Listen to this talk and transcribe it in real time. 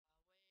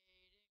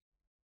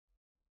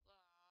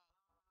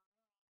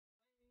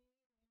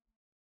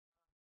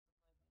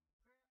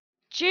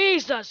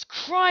Jesus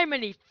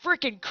criminy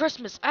freaking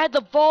Christmas! I had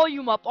the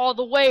volume up all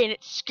the way and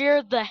it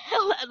scared the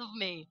hell out of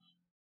me.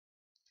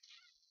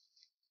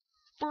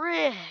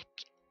 Frick!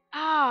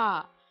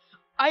 Ah!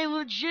 I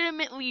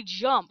legitimately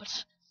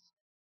jumped.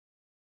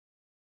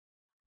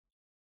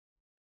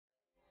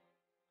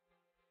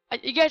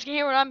 You guys can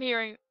hear what I'm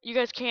hearing. You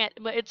guys can't,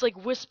 but it's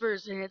like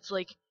whispers and it's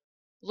like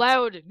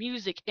loud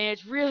music and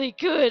it's really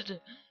good.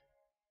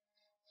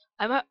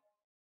 I'm at,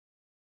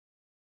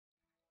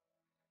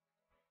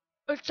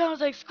 it sounds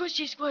like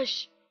squishy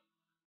squish.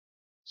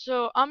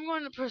 So I'm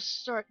going to press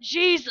start.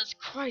 Jesus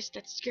Christ,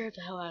 that scared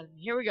the hell out of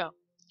me. Here we go.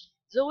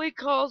 Zoe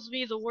calls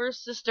me the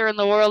worst sister in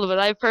the world, but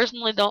I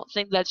personally don't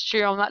think that's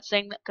true. I'm not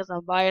saying that because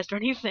I'm biased or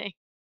anything.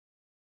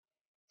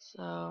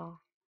 So,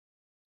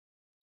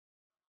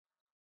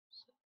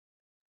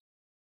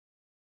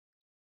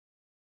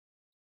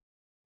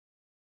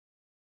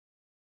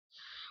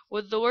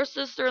 with the worst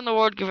sister in the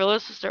world, give her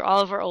little sister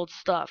all of her old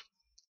stuff.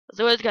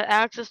 Zoe's got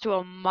access to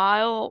a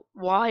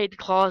mile-wide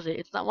closet.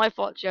 It's not my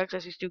fault she acts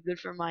like she's too good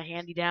for my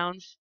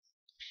hand-me-downs.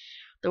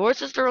 The worst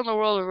sister in the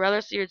world would rather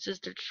see her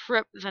sister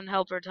trip than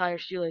help her tie her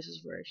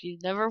shoelaces for her.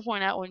 She'd never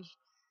point out when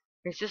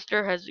her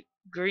sister has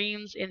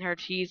greens in her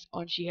teeth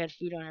when she had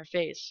food on her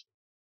face.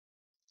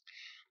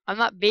 I'm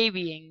not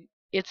babying.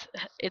 It's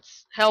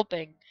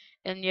helping,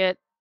 and yet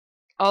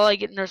all I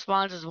get in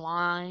response is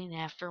wine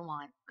after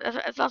wine.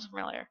 That sounds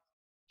familiar.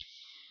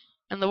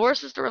 And the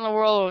worst sister in the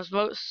world was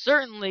most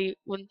certainly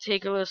wouldn't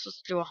take her little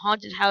sister to a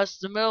haunted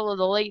house in the middle of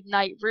the late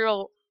night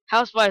real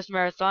Housewives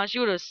marathon. She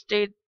would have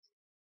stayed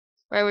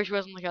right where she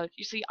was on the couch.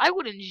 You see, I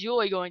would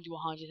enjoy going to a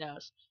haunted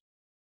house.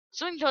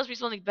 Something tells me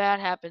something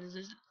bad happens.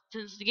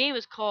 Since the game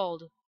is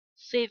called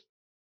Save,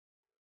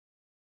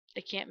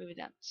 I can't move it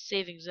down.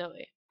 Saving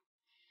Zoe.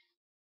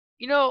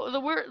 You know,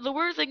 the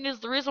weird thing is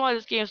the reason why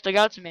this game stuck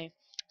out to me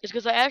is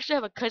because I actually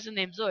have a cousin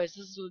named Zoe,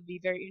 so this would be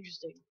very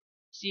interesting.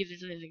 See if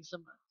there's anything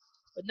similar.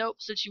 But nope,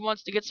 since she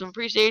wants to get some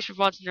appreciation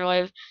for once in her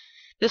life,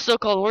 this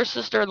so-called worst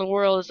sister in the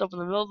world is up in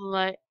the middle of the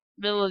night,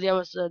 middle of the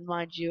episode,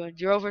 mind you, and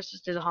drove her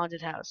sister to the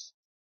haunted house.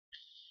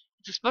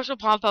 It's a special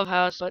pom-pom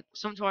house, but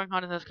some touring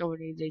haunted house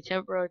company needs a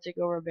temporary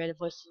takeover abandoned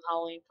places in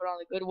Halloween, put on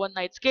a good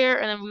one-night scare,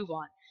 and then move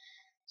on.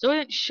 So we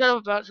didn't shut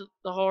up about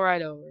the whole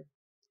ride over.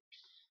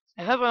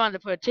 I thought I wanted to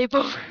put a tape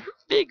over her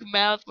big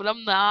mouth, but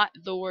I'm not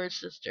the worst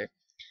sister.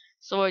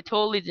 So I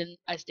totally didn't.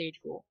 I stayed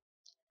cool.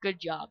 Good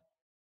job.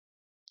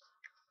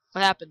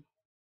 What happened?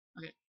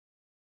 Okay.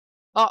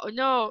 Oh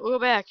no! Go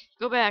back.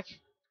 Go back.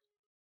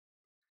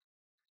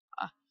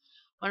 Uh,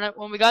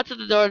 when we got to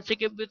the door, the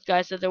ticket booth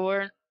guy said there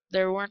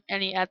weren't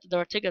any at the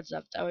door tickets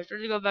left. I was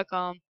ready to go back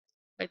home,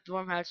 like the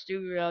Warm House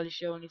Stewie reality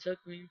show, when he took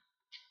me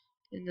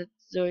in the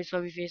Zoe's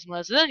puppy face and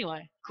left.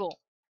 Anyway, cool.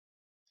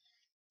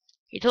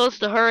 He told us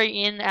to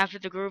hurry in after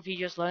the group he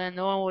just let in.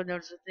 No one would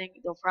notice a thing.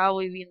 They'll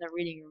probably be in the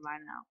reading room by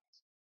now.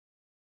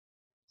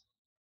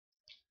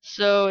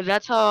 So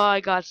that's how I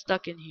got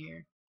stuck in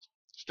here.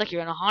 Stuck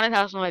here in a haunted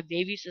house with my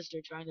baby sister,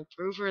 trying to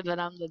prove her that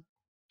I'm the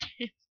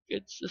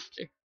good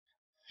sister.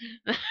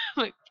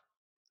 Like,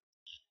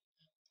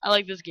 I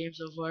like this game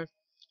so far.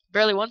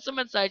 Barely once I'm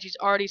inside, she's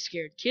already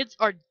scared. Kids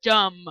are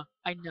dumb.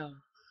 I know.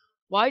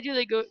 Why do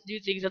they go do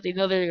things that they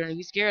know they're gonna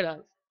be scared of?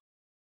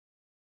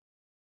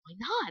 Why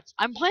not?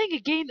 I'm playing a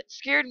game that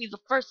scared me the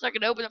first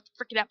second I opened up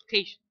the freaking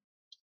application.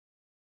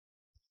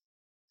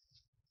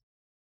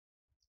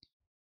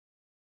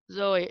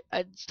 Zoe,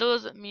 it still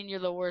doesn't mean you're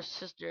the worst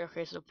sister.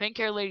 Okay, so pink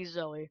hair lady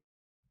Zoe.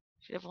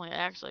 She definitely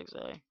acts like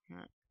Zoe.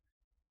 Right.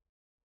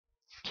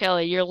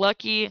 Kelly, you're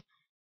lucky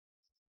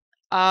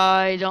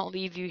I don't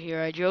leave you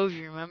here. I drove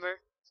you, remember?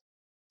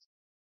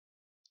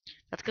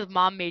 That's because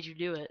mom made you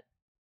do it.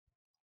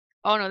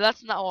 Oh no,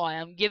 that's not why.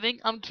 I'm giving,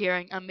 I'm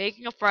caring, I'm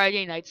making a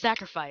Friday night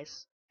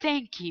sacrifice.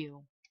 Thank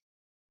you.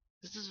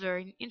 This is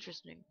very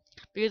interesting.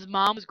 Because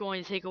mom was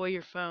going to take away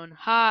your phone.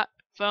 Ha!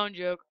 Phone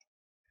joke.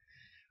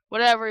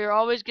 Whatever, you're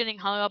always getting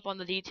hung up on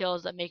the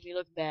details that make me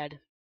look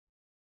bad.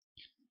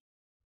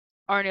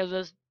 Are any of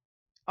those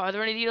are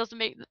there any details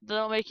that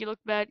don't make you look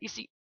bad? You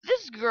see,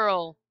 this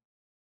girl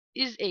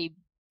is a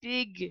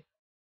big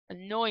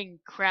annoying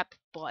crap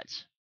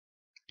butt.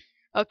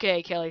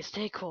 Okay, Kelly,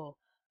 stay cool.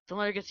 Don't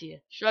let her get to you.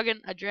 Shrugging,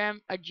 I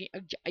jam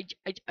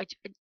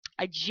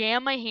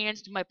my hands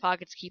into my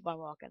pockets, keep on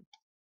walking.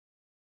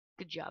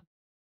 Good job.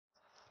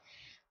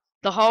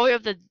 The hallway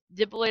of the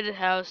dilapidated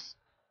house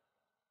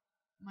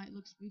might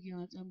look spooky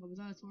on its own, but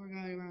without a tour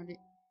guide around it,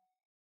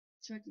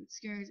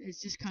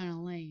 it's just kind of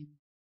lame.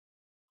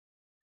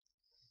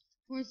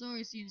 Forrest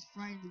always seems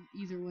frightened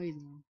either way,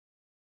 though.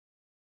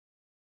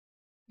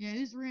 Yeah,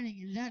 it is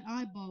raining, and that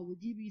eyeball would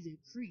give me the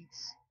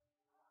creeps.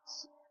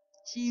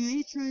 She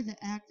may try to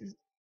act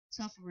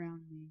tough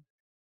around me,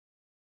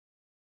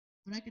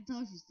 but I can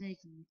tell she's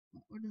faking it.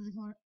 What do they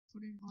call it?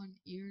 Putting on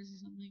ears or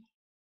something?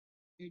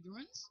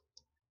 Endurance?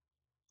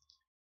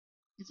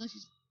 It's like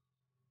she's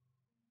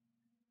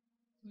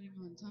putting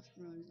on tough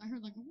cries. I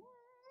heard like a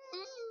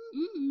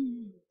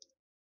ooh.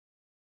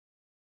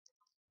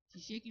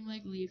 She's shaking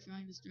like a leaf,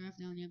 trying to strap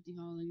down the empty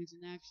hall like it's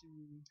an action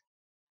movie.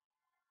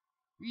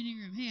 Reading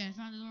room. Hey, I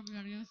found the door we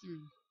gotta go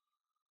through.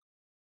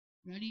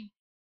 Ready?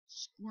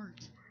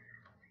 Squirt.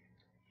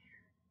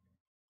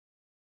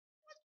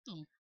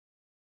 The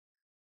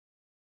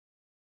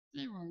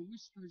There are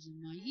whispers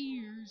in my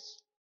ears.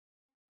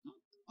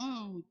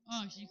 Oh,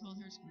 she called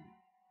her squirt.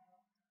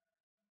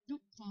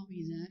 Don't call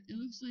me that. It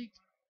looks like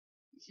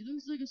she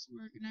looks like a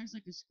squirt and acts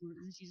like a squirt,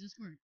 and she's a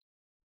squirt.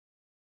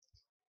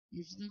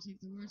 If she looks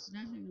like the worst and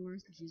acts like the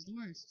worst, and she's the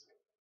worst.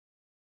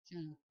 Shut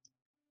up.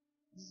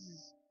 This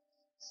is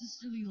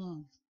sisterly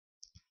love.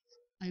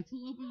 I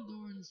pull open the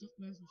door and the swift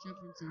motion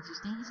shepherd says she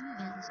stumbles in the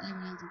darkness. I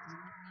went out because I'm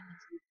not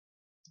enough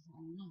to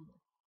fall alone.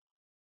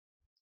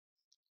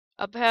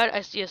 Up ahead,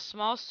 I see a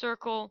small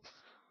circles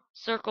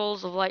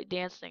of light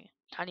dancing.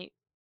 Tiny.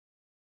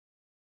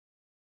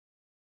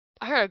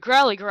 I heard a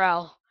growly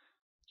growl.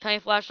 Tiny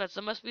flashlights.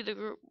 That must be the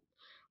group.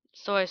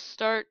 So I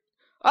start.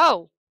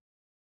 Oh,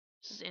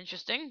 this is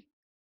interesting.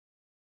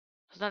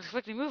 I was not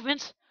expecting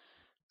movement.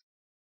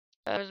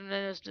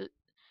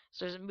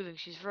 So isn't moving.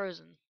 She's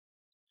frozen.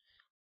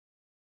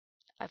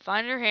 I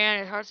find her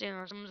hand. It's hard seeing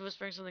her. Someone's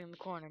whispering something in the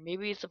corner.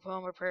 Maybe it's a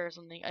poem or prayer or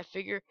something. A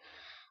figure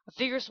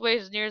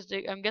sways near as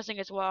the. I'm guessing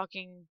it's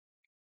walking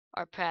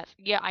our path.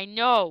 Yeah, I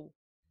know.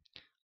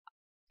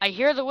 I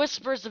hear the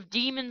whispers of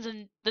demons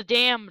and the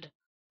damned.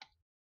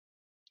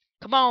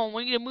 Come on,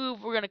 we need to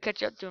move. We're gonna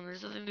catch up to him.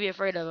 There's nothing to be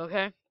afraid of,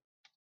 okay?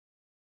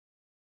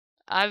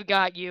 I've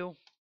got you.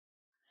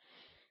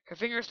 Her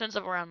fingers tense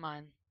up around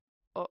mine.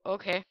 Oh,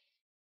 okay.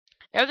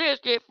 Everything is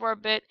great for a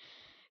bit,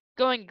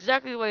 going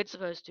exactly the way it's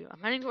supposed to.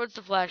 I'm heading towards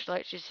the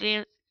flashlight. She's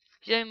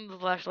aiming the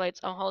flashlights.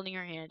 I'm holding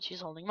her hand.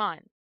 She's holding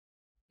mine.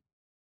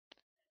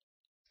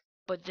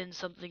 But then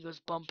something goes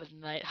bump in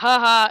the night. Ha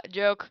ha!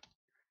 Joke.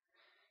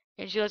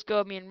 And she lets go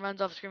of me and runs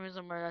off screaming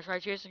somewhere. I try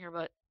chasing her,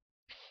 but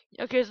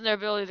okay, it's their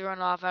ability to run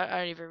off. I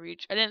didn't even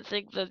reach. I didn't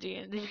think that the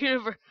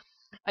universe.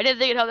 I didn't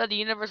think it helped that the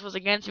universe was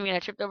against me, and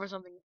I tripped over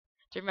something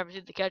to remember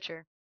to catch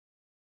her.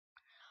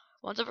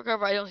 Once I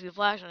recover, I don't see the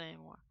flashlight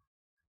anymore.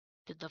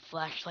 Did the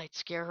flashlight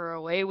scare her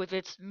away with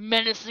its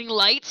menacing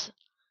light?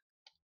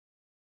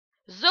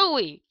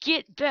 Zoe,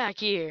 get back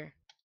here!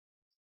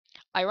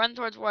 I run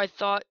towards where I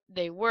thought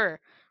they were,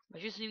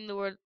 but she's hitting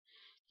the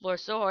floor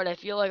so hard I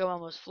feel like I'm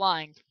almost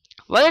flying.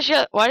 Why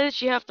did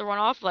she have to run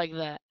off like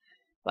that?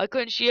 Why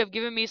couldn't she have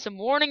given me some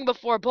warning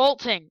before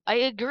bolting? I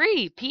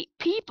agree,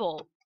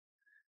 people.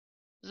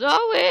 Zoe!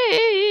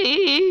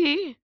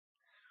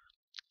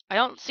 I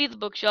don't see the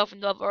bookshelf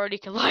until I've already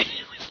collided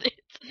with it.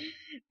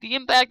 The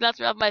impact knocks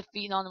me off my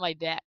feet and onto my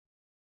back.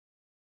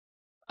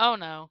 Oh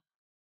no.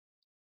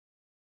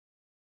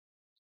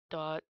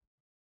 Dot.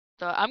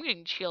 I'm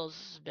getting chills.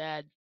 This is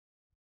bad.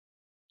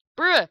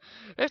 Bruh!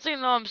 Next thing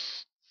you know,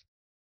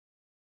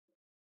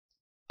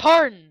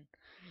 Pardon!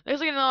 Next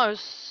thing you know, I was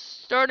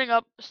staring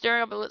up at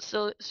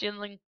the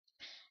ceiling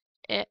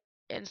and,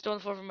 still on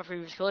the floor from my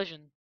previous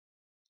collision.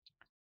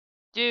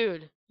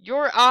 Dude,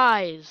 your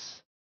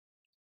eyes!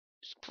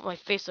 Just put my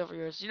face over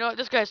yours. You know what?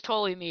 This guy's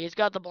totally me. He's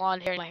got the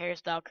blonde hair in my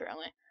hairstyle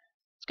currently.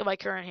 He's got my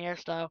current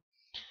hairstyle.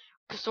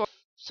 Sort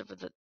of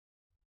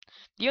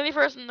the only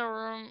person in the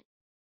room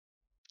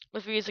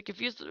with me is a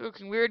confused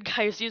looking weird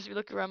guy who seems to be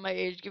looking around my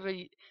age, give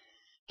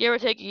or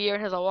take a year,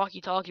 and has a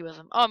walkie-talkie with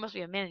him. Oh, it must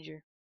be a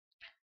manager.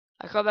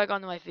 I crawl back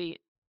onto my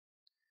feet.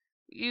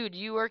 Do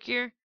you work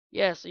here?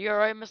 Yes, are you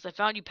alright, miss? I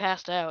found you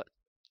passed out.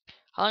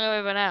 How long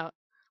have I been out?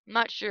 I'm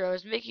not sure. I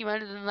was making my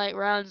end of the night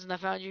rounds and I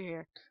found you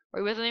here.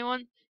 Were you with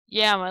anyone?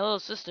 Yeah, my little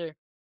sister.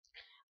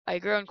 I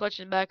groaned,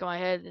 clutching the back of my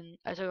head, and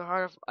I took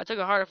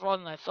a harder fall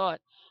than I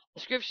thought.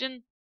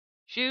 Description: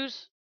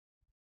 shoes,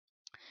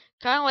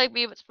 kind of like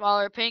me but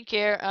smaller, pink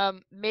hair.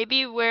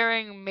 Maybe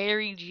wearing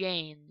Mary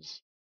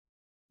Jane's.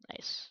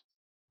 Nice.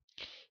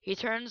 He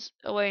turns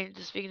away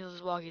to speak into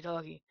his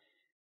walkie-talkie.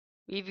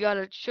 We've got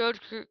a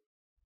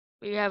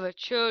We have a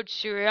Chode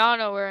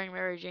Siriano wearing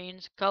Mary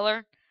Jane's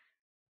color,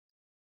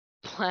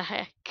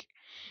 black,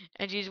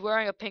 and she's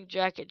wearing a pink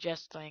jacket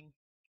just thing.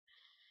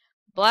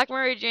 Black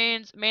Mary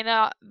Jane's may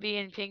not be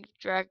in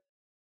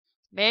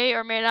may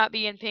or may not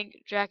be in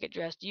pink jacket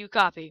dress. Do you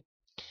copy?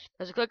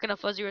 There's a click and a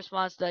fuzzy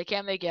response that I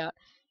can't make out.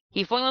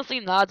 He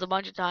pointlessly nods a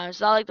bunch of times.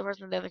 It's not like the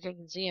person on the other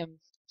can see him.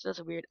 So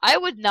that's weird. I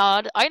would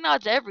nod. I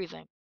nod to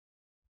everything.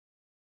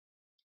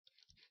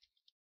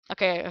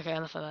 Okay,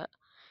 enough of that.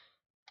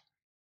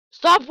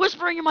 Stop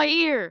whispering in my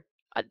ear!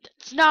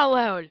 It's not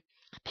allowed.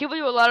 People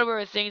do a lot of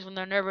weird things when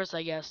they're nervous,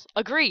 I guess.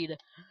 Agreed.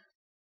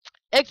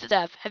 Exit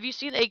F. Have you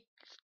seen a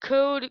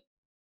code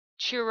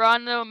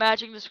Chirano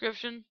matching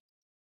description?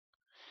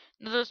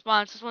 Another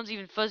response. This one's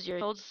even fuzzier.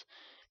 He holds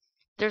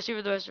the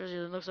receiver the rest of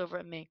and looks over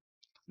at me.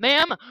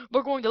 Ma'am,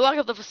 we're going to lock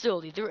up the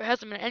facility. There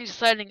hasn't been any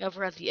sighting of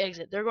her at the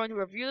exit. They're going to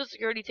review the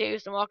security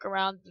tapes and walk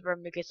around the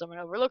room in case someone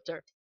overlooked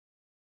her.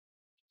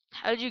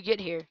 How did you get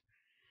here?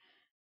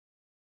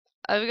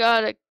 I've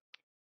got a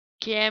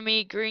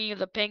cami green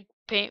with a pink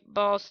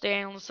paintball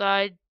stain on the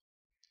side.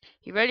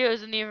 He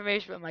radios in the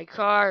information about my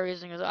car,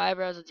 raising his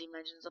eyebrows as he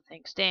mentions a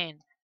pink stain.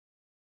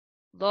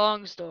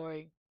 Long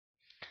story.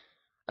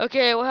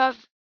 Okay, we'll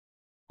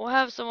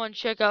have someone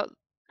check out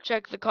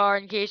check the car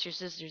in case your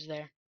sister's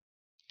there.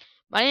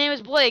 My name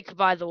is Blake,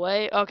 by the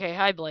way. Okay,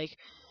 hi Blake.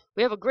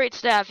 We have a great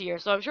staff here,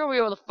 so I'm sure we'll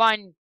be able to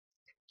find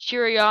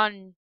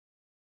Chirion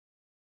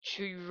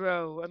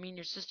Chiro. I mean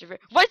your sister.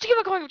 Why does he keep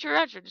on calling him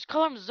Chirion? Just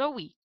call him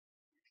Zoe.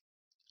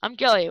 I'm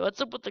Kelly.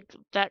 What's up with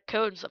that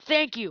code and stuff?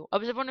 Thank you. I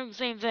was wondering the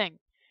same thing.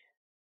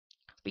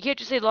 We can't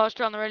just say lost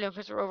her on the radio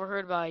because we're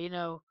overheard by,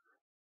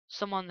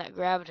 someone that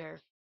grabbed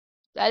her.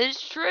 That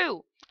is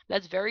true.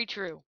 That's very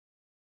true.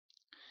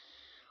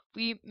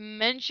 We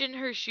mention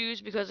her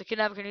shoes because a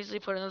kidnapper can easily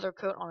put another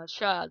coat on a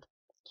child.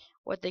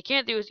 What they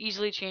can't do is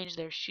easily change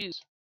their shoes.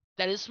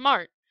 That is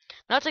smart.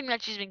 Not saying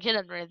that she's been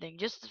kidnapped or anything,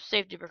 just a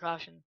safety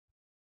precaution.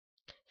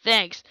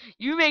 Thanks.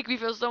 You make me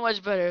feel so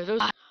much better.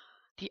 Those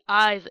the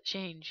eyes that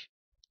change.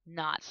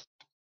 Not.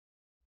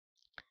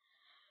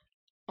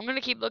 I'm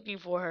gonna keep looking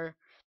for her.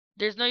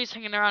 There's no use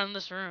hanging around in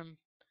this room.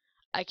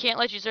 I can't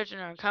let you search in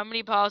our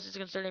company policies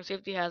concerning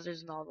safety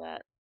hazards and all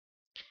that.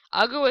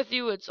 I'll go with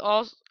you. It's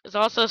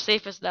also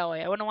safest that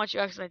way. I wouldn't want you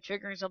accidentally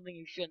triggering something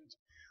you shouldn't.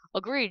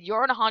 Agreed.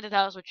 You're in a haunted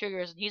house with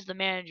triggers, and he's the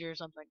manager or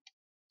something.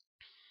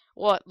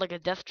 What, like a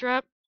death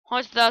trap?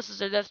 Haunted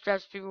houses are death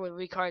traps for people with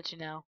weak hearts,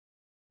 And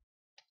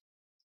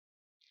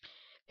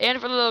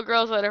for the little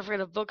girls that are afraid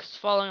of books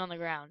falling on the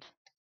ground.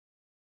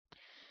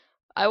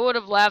 I would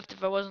have laughed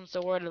if I wasn't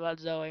so worried about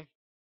Zoe.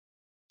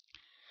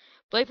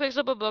 Blake picks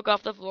up a book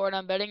off the floor, and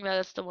I'm betting that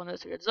it's the one that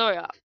scared Zoe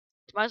off.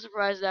 To my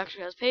surprise, it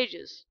actually has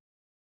pages.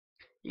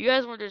 You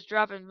guys weren't just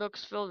dropping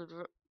books filled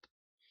with.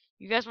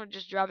 You guys weren't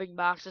just dropping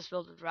boxes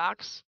filled with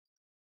rocks.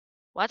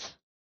 What?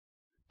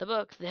 The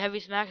book, the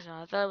heavy smacks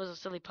on. I thought it was a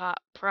silly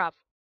prop.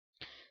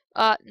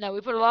 No,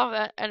 we put a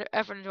lot of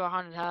effort into our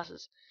haunted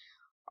houses.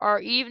 Our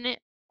evening,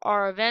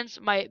 our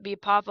events might be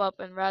pop up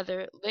and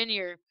rather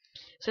linear,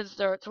 since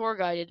they're tour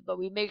guided, but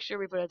we make sure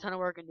we put a ton of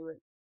work into it.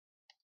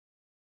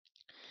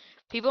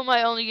 People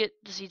might only get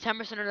to see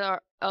 10%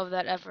 of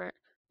that effort.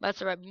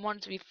 That's alright. We want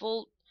it to be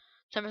full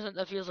 10%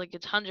 that feels like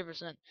it's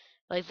 100%.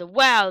 Like the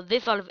wow, they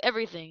thought of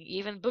everything,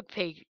 even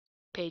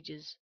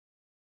pages.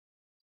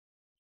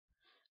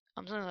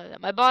 Something like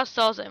that. My boss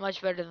tells it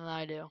much better than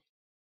I do.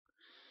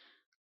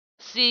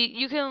 See,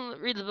 you can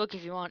read the book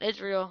if you want. It's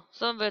real.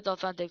 Some of it's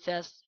authentic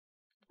tests.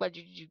 But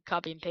did you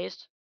copy and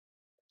paste?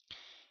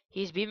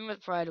 He's beaming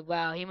with pride.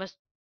 Wow, he must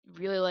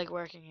really like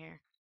working here.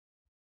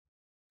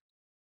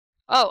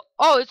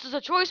 Oh, this is a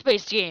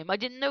choice-based game. I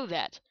didn't know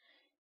that.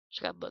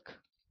 Just got a book.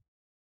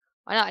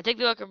 Why not? I take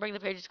the book and bring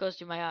the pages close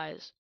to my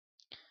eyes.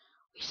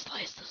 We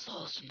slice the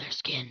souls from their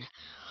skin.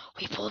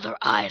 We pull their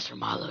eyes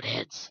from hollowed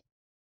heads.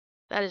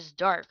 That is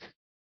dark.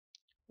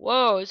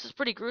 Whoa, this is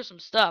pretty gruesome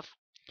stuff.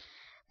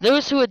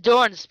 Those who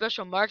adorn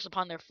special marks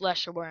upon their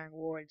flesh are wearing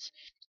wards.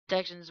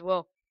 Protections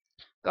will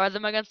guard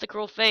them against the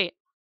cruel fate.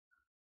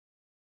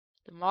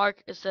 The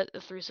mark is set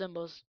of 3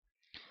 symbols.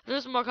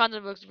 There's more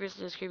content books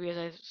previously as creepy as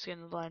I've seen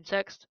in the line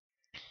text.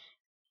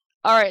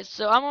 Alright,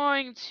 so I'm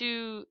going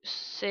to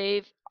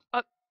save.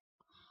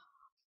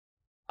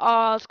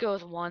 Let's go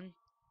with 1.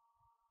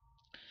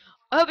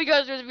 I hope you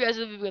guys enjoyed. If you guys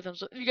will be with them.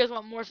 So if you guys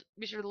want more,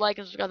 be sure to like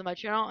and subscribe to my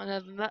channel. And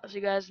other than that, I'll see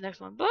you guys next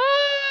one. Bye!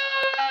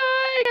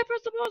 I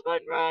press the pause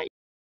button right.